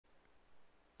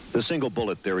The single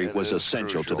bullet theory It was is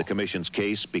essential to crucial. the commission's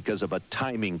case because of a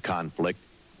timing conflict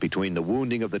between the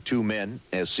wounding of the two men,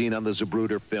 as seen on the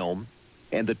Zapruder film,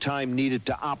 and the time needed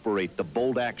to operate the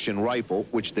bolt-action rifle,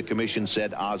 which the commission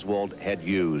said Oswald had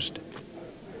used.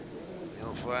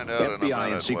 You'll find out in a FBI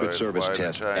minute and Secret why Service the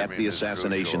tests at timing the is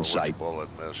assassination crucial, which site, bullet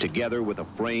missed. together with a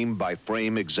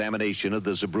frame-by-frame examination of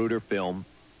the Zapruder film,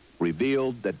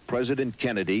 revealed that President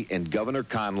Kennedy and Governor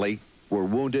Connally were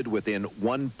wounded within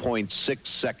 1.6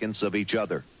 seconds of each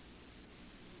other.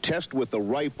 Test with the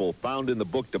rifle found in the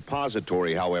book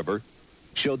depository, however,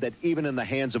 showed that even in the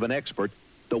hands of an expert,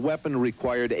 the weapon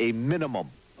required a minimum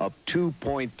of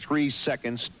 2.3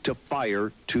 seconds to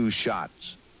fire 2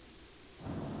 shots.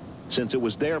 Since it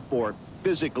was therefore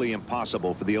physically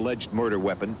impossible for the alleged murder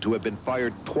weapon to have been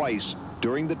fired twice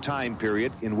during the time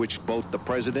period in which both the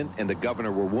president and the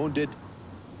governor were wounded,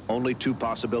 only 2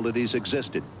 possibilities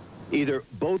existed. Either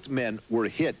both men were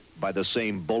hit by the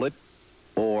same bullet,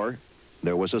 or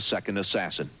there was a second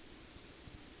assassin.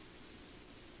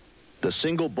 The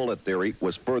single bullet theory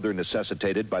was further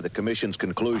necessitated by the commission's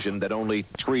conclusion that only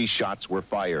 3 shots were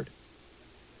fired.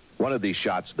 One of these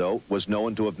shots, though, was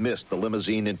known to have missed the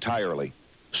limousine entirely,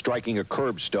 striking a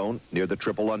curbstone near the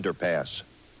triple underpass.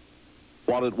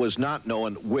 While it was not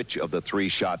known which of the 3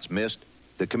 shots missed,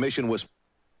 the commission was...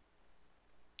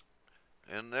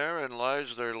 And therein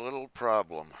lies their little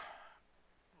problem.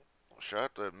 The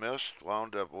shot that missed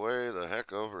wound up way the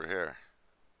heck over here.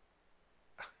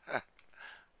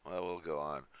 Well, we'll go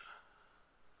on.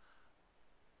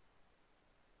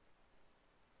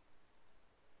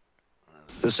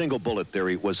 The single bullet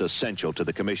theory was essential to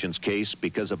the commission's case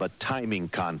because of a timing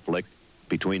conflict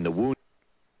between the wound.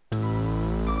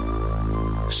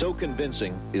 So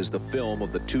convincing is the film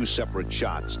of the 2 separate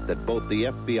shots that both the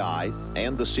FBI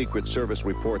and the Secret Service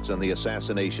reports on the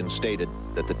assassination stated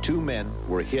that the 2 men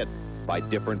were hit by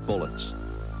different bullets.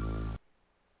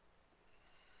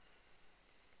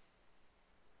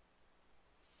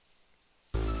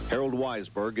 Harold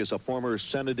Weisberg is a former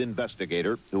Senate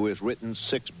investigator who has written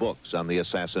 6 books on the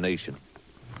assassination.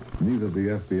 Neither the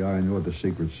FBI nor the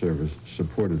Secret Service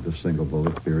supported the single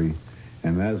bullet theory,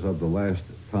 and as of the last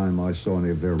time I saw any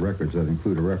of their records that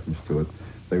include a reference to it,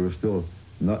 they were still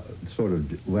not, sort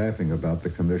of laughing about the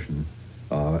commission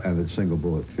and its single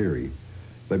bullet theory.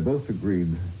 They both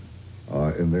agreed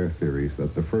in their theories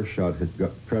that the first shot hit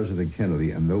President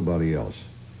Kennedy and nobody else,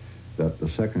 that the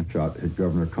second shot hit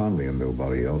Governor Connally and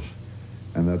nobody else,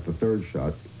 and that the third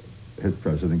shot hit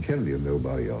President Kennedy and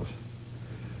nobody else.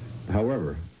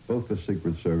 However, both the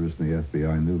Secret Service and the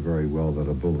FBI knew very well that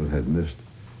a bullet had missed,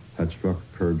 had struck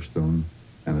a curbstone,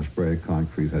 and a spray of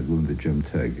concrete had wounded Jim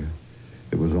Tegg.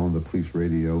 It was on the police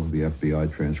radio. The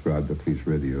FBI transcribed the police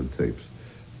radio tapes.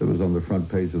 It was on the front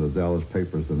page of the Dallas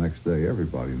papers the next day.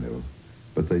 Everybody knew.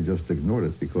 But they just ignored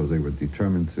it because they were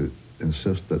determined to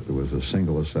insist that there was a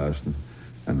single assassin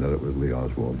and that it was Lee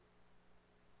Oswald.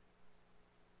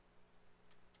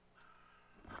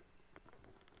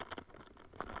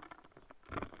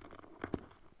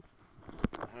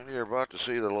 And you're about to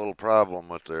see the little problem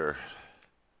with their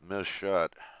missed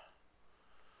shot.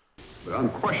 But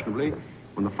unquestionably,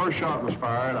 when the first shot was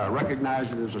fired, I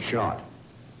recognized it as a shot.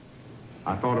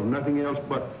 I thought of nothing else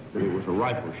but that it was a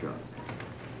rifle shot.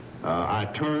 I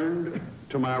turned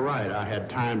to my right. I had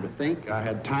time to think. I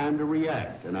had time to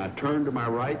react. And I turned to my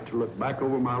right to look back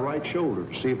over my right shoulder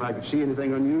to see if I could see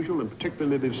anything unusual, and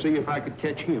particularly to see if I could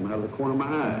catch him out of the corner of my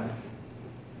eye.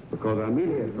 Because I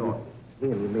immediately thought... Him,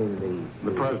 you mean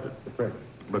the president. The president.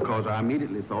 Because I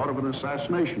immediately thought of an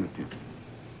assassination attempt.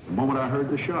 The moment I heard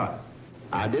the shot,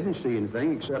 I didn't see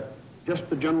anything except just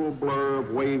the general blur of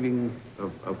waving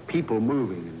of people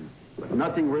moving, but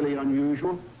nothing really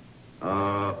unusual.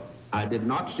 I did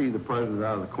not see the president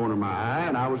out of the corner of my eye,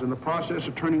 and I was in the process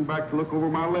of turning back to look over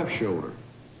my left shoulder,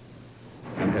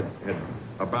 and had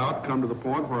about come to the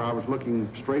point where I was looking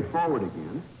straight forward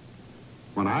again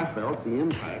when I felt the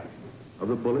impact of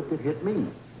the bullet that hit me.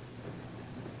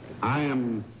 I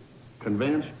am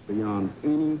convinced beyond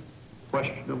any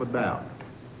question of a doubt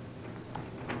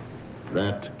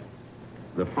that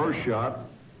the first shot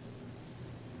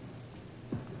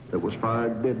that was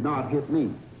fired did not hit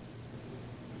me.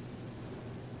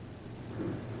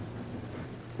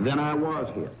 Then I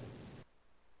was hit.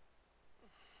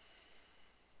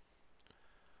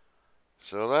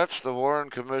 So that's the Warren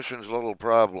Commission's little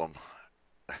problem.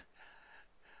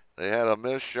 They had a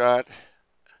missed shot,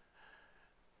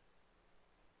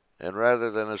 and rather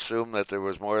than assume that there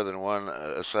was more than one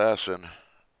assassin,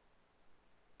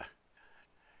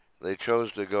 they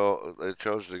chose to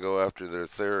go after their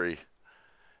theory,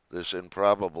 this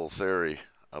improbable theory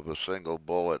of a single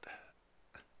bullet.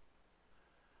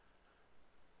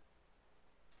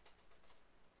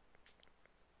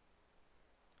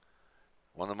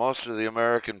 when the most of the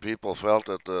American people felt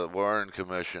that the Warren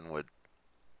Commission would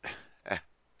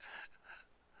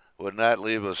not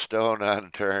leave a stone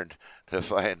unturned to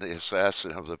find the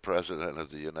assassin of the President of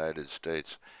the United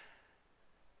States,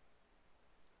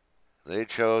 they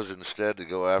chose instead to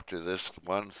go after this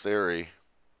one theory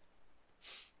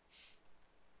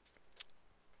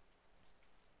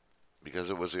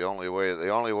because it was the only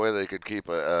way they could keep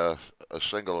a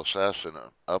single assassin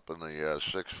up in the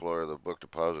 6th floor of the book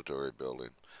depository building.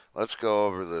 Let's go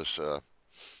over this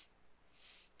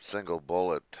single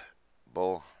bullet,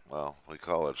 well, we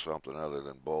call it something other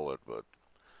than bullet, but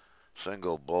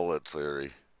single bullet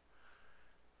theory.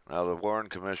 Now the Warren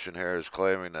Commission here is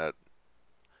claiming that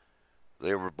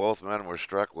both men were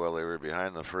struck while they were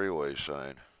behind the freeway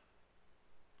sign.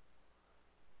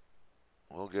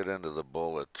 We'll get into the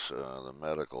bullets, the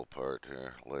medical part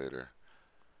here later.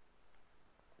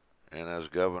 And as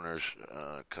Governor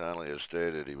Connally has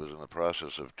stated, he was in the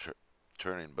process of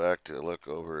turning back to look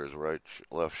over his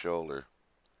left shoulder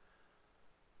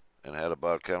and had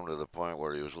about come to the point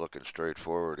where he was looking straight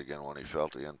forward again when he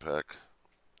felt the impact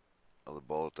of the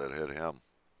bullet that hit him.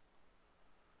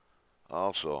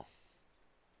 Also,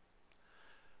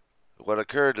 what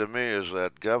occurred to me is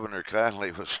that Governor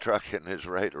Connally was struck in his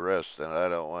right wrist, and I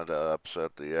don't want to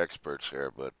upset the experts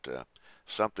here, but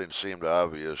something seemed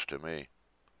obvious to me.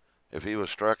 If he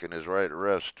was struck in his right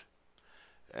wrist,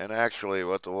 and actually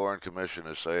what the Warren Commission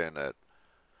is saying that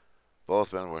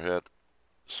both men were hit at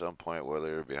some point where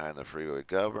they were behind the freeway. The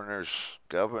Governor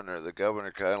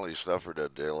Connally suffered a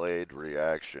delayed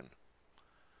reaction.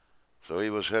 So he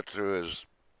was hit through his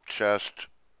chest,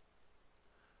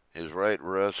 his right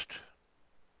wrist,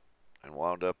 and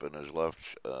wound up in his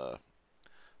by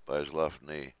his left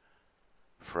knee.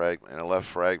 And left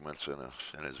fragments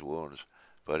in his wounds,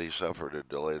 but he suffered a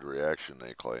delayed reaction,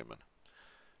 they claiming.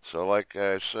 So like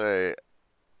I say,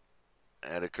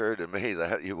 it occurred to me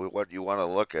that what you want to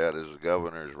look at is the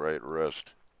governor's right wrist.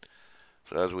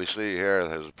 So as we see here,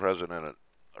 as the president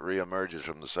reemerges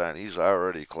from the sign, he's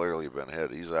already clearly been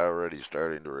hit. He's already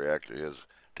starting to react to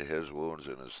his wounds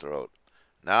in his throat.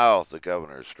 Now the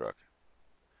governor is struck.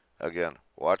 Again,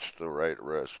 watch the right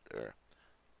wrist there.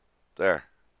 There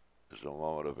is the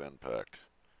moment of impact.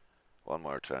 One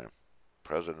more time.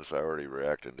 President's already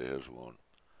reacting to his wound.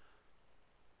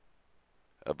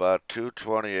 About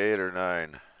 2:28 or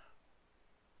 9,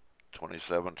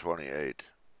 27:28.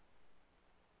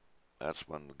 That's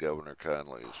when Governor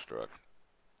Connally is struck.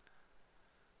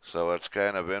 So it's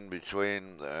kind of in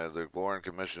between. The Warren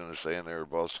Commission is saying they were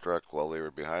both struck while they were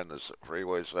behind the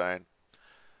freeway sign.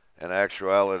 In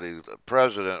actuality, the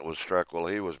president was struck while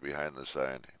he was behind the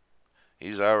sign.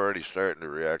 He's already starting to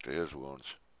react to his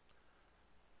wounds.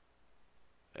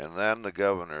 And then the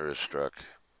governor is struck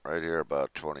right here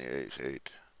about 28:8.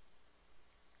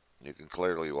 You can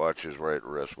clearly watch his right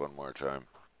wrist one more time.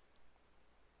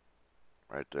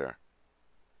 Right there.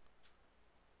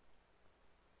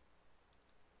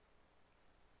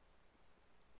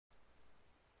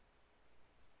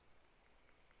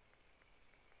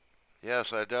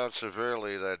 Yes, I doubt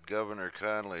severely that Governor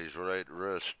Connally's right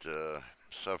wrist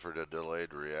suffered a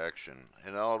delayed reaction.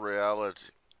 In all reality,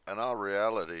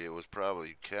 it was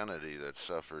probably Kennedy that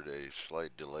suffered a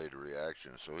slight delayed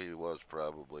reaction, so he was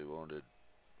probably wounded.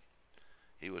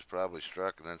 He was probably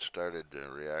struck and then started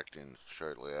reacting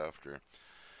shortly after.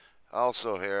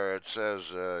 Also here, it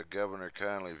says Governor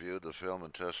Connally viewed the film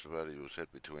and testified he was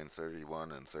hit between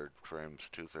 31 and frames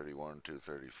 231 and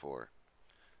 234.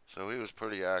 So he was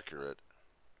pretty accurate.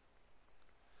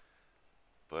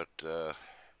 But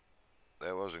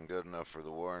that wasn't good enough for the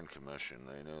Warren Commission.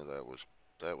 They knew that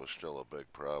was still a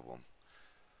big problem.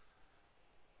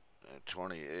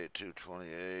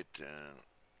 228,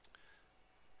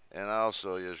 and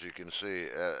also, as you can see,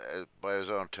 by his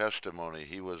own testimony,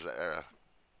 he was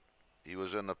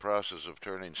in the process of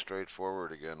turning straight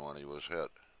forward again when he was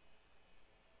hit,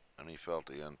 and he felt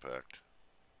the impact.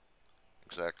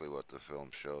 Exactly what the film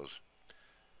shows.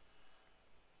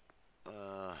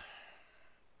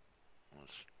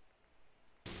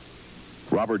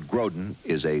 Robert Groden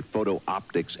is a photo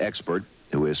optics expert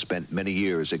who has spent many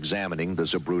years examining the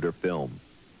Zapruder film.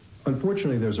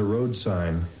 Unfortunately, there's a road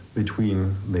sign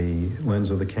between the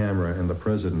lens of the camera and the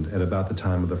president at about the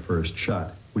time of the first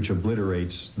shot, which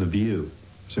obliterates the view.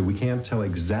 So we can't tell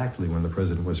exactly when the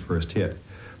president was first hit.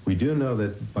 We do know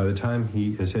that by the time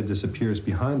his head disappears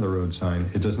behind the road sign,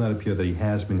 it does not appear that he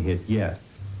has been hit yet.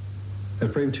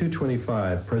 At frame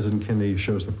 225, President Kennedy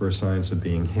shows the first signs of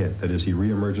being hit. That is, he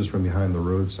reemerges from behind the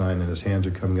road sign and his hands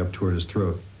are coming up toward his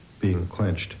throat, being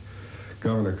clenched.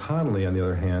 Governor Connolly, on the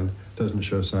other hand, doesn't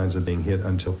show signs of being hit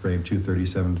until frame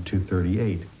 237 to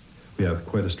 238. We have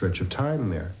quite a stretch of time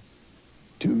there.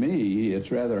 To me,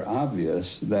 it's rather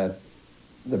obvious that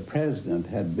the president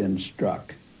had been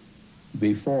struck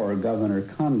before Governor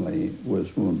Connolly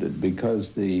was wounded,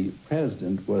 because the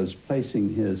president was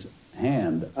placing his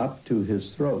hand up to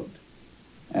his throat.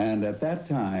 And at that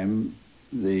time,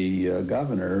 the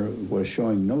governor was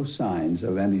showing no signs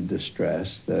of any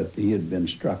distress that he had been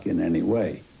struck in any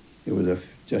way. It was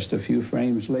just a few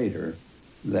frames later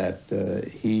that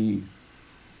he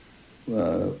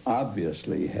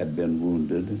obviously had been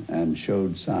wounded and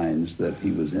showed signs that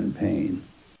he was in pain.